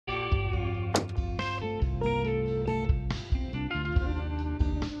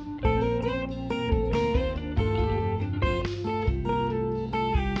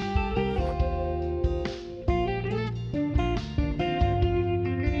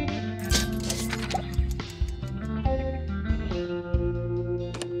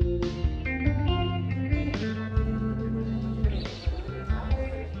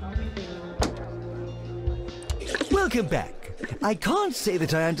Welcome back. I can't say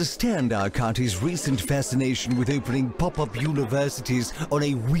that I understand our county's recent fascination with opening pop-up universities on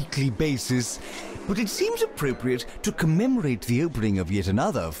a weekly basis, but it seems appropriate to commemorate the opening of yet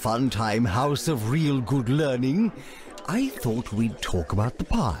another fun-time house of real good learning. I thought we'd talk about the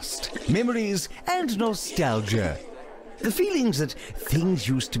past, memories and nostalgia. The feelings that things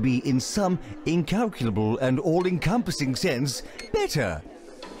used to be, in some incalculable and all-encompassing sense, better.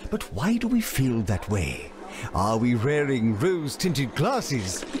 But why do we feel that way? Are we wearing rose-tinted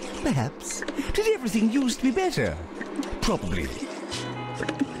glasses? Perhaps. Did everything used to be better? Probably.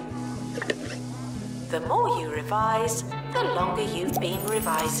 The more you revise, the longer you've been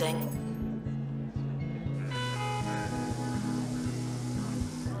revising.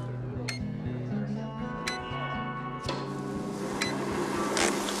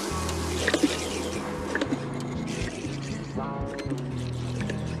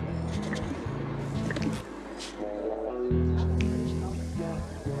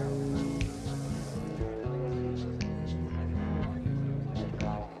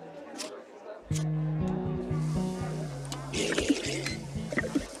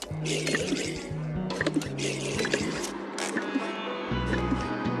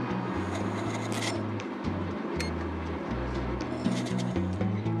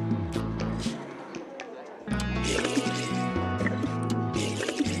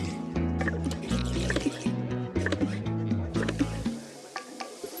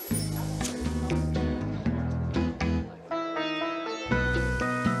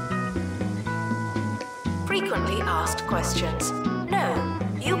 Frequently asked questions. No,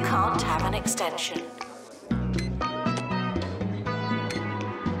 you can't have an extension.